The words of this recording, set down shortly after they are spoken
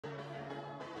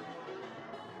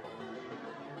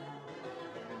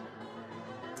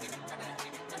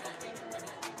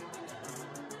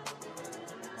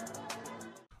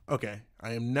Okay,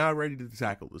 I am now ready to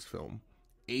tackle this film.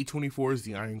 A24's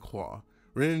The Iron Claw.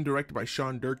 Written and directed by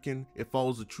Sean Durbin, it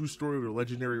follows the true story of the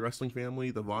legendary wrestling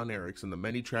family, the Von Erichs, and the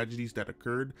many tragedies that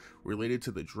occurred related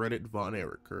to the dreaded Von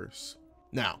Erich curse.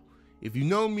 Now, if you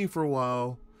know me for a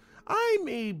while, I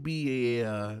may be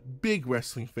a big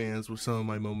wrestling fan, with some of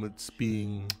my moments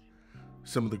being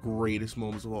some of the greatest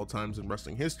moments of all times in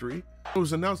wrestling history. It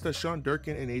was announced that Sean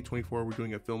Durbin and A24 were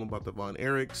doing a film about the Von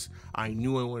Erichs. I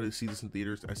knew I wanted to see this in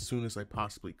theaters as soon as I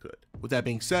possibly could. With that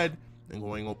being said, and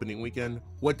going opening weekend,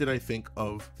 what did I think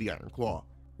of The Iron Claw?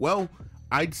 Well,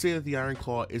 I'd say that The Iron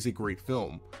Claw is a great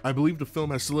film. I believe the film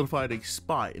has solidified a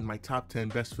spot in my top 10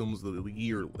 best films of the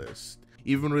year list.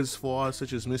 Even with its flaws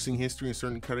such as missing history and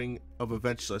certain cutting of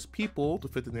events people to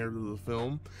fit the narrative of the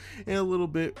film, and a little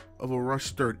bit of a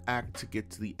rushed third act to get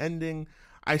to the ending,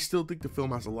 I still think the film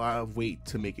has a lot of weight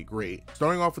to make it great.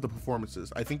 Starting off with the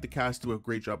performances, I think the cast do a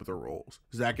great job with their roles.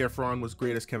 Zac Efron was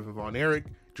great as Kevin Von Erich,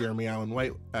 Jeremy Allen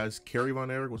White as Kerry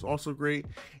Von Erich was also great,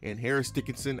 and Harris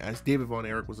Dickinson as David Von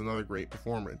Erich was another great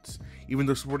performance. Even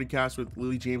the supporting cast with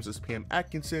Lily James as Pam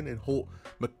Atkinson and Holt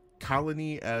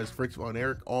McCallany as Fritz Von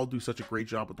Erich all do such a great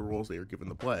job with the roles they are given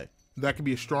to play. That can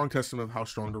be a strong testament of how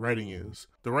strong the writing is.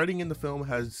 The writing in the film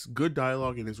has good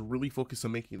dialogue and is really focused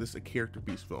on making this a character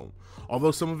piece film.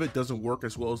 Although some of it doesn't work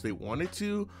as well as they wanted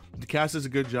to, the cast does a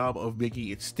good job of making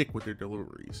it stick with their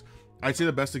deliveries. I'd say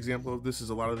the best example of this is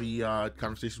a lot of the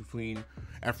conversations between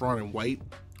Efron and White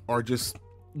are just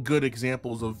good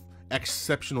examples of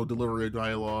exceptional delivery of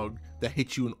dialogue that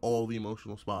hit you in all the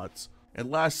emotional spots. And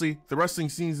lastly, the wrestling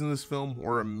scenes in this film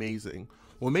were amazing.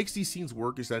 What makes these scenes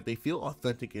work is that they feel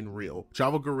authentic and real.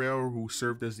 Chavo Guerrero, who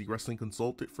served as the wrestling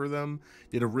consultant for them,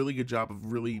 did a really good job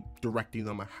of really directing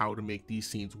them on how to make these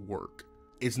scenes work.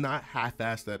 It's not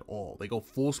half-assed at all. They go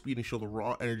full speed and show the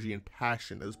raw energy and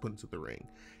passion that is put into the ring.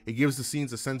 It gives the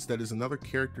scenes a sense that is another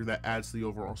character that adds to the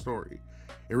overall story.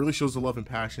 It really shows the love and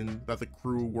passion that the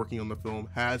crew working on the film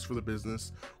has for the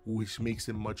business, which makes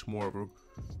it much more of a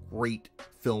great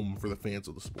film for the fans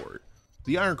of the sport.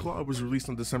 The Iron Claw was released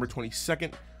on December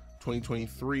 22nd,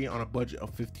 2023 on a budget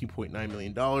of $15.9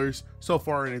 million. So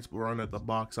far in its run at the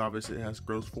box office, it has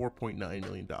grossed $4.9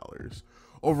 million.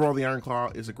 Overall, The Iron Claw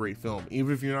is a great film.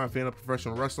 Even if you're not a fan of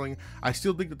professional wrestling, I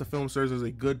still think that the film serves as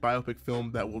a good biopic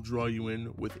film that will draw you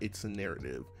in with its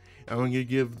narrative. I'm going to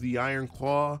give The Iron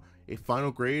Claw a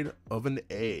final grade of an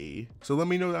A. So let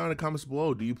me know down in the comments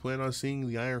below, do you plan on seeing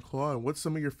The Iron Claw, and what's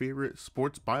some of your favorite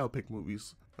sports biopic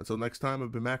movies? Until next time,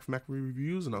 I've been Mac from Mac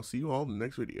Reviews, and I'll see you all in the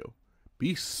next video.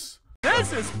 Peace.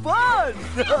 This is fun!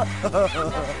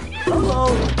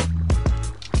 Hello.